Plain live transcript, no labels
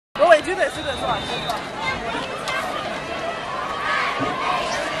do this, watch.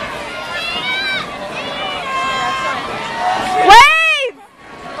 Wave!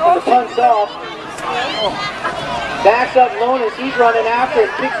 The punt's off. Backs up Lonis, he's running after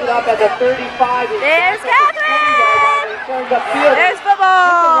and picks it up at the 35. There's Catherine! There's Puts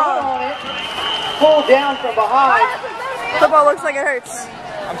football! on it. Pulled down from behind. Football looks like it hurts.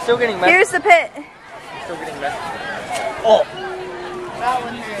 I'm still getting messed. Here's the pit. Still getting messed. Oh!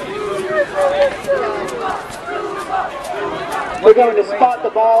 We're going to spot the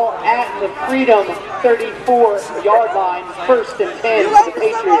ball at the Freedom 34-yard line. 1st and 10 for the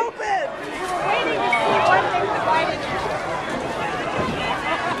Patriots.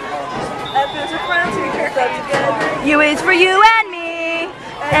 U is for you and me,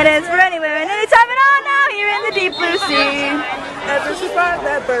 and it's for anywhere and anytime and all now here in the deep blue sea. After she bought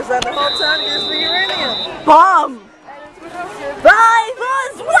that burst on the whole time is for uranium. Bomb! Life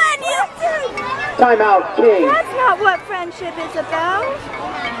was when you Timeout, King. That's not what friendship is about.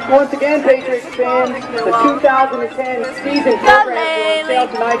 Once again, Patriots fans, the 2010 season program will sale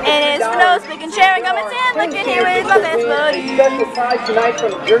tonight for It is for those big and sharing. I'm a Sam looking here with my best buddy. Special prize tonight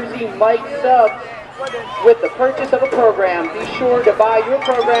from Jersey Mike Subs with the purchase of a program. Be sure to buy your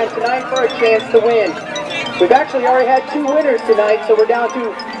program tonight for a chance to win. We've actually already had 2 winners tonight, so we're down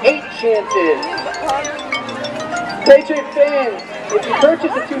to 8 chances. Patriot fans, if you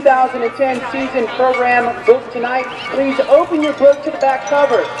purchase the 2010 season program book tonight, please open your book to the back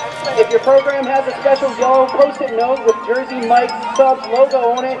cover. If your program has a special yellow post-it note with Jersey Mike Subs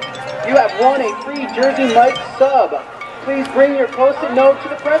logo on it, you have won a free Jersey Mike sub. Please bring your post-it note to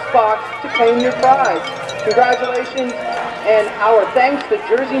the press box to claim your prize. Congratulations and our thanks to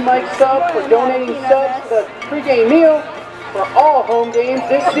Jersey Mike Sub for donating subs to the pregame meal for all home games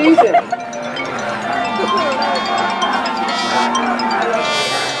this season.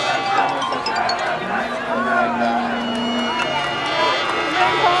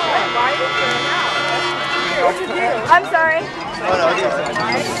 I'm sorry.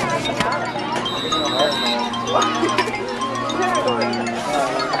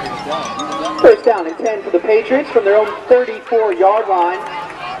 First down and 10 for the Patriots from their own 34-yard line.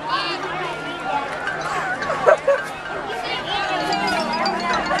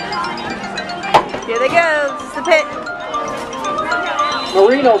 Here they go. This is the pit.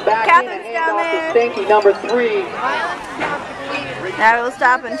 Marino back Catherine's in and down hands off to Stanky, number 3. Now we'll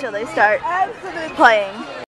stop until they start playing.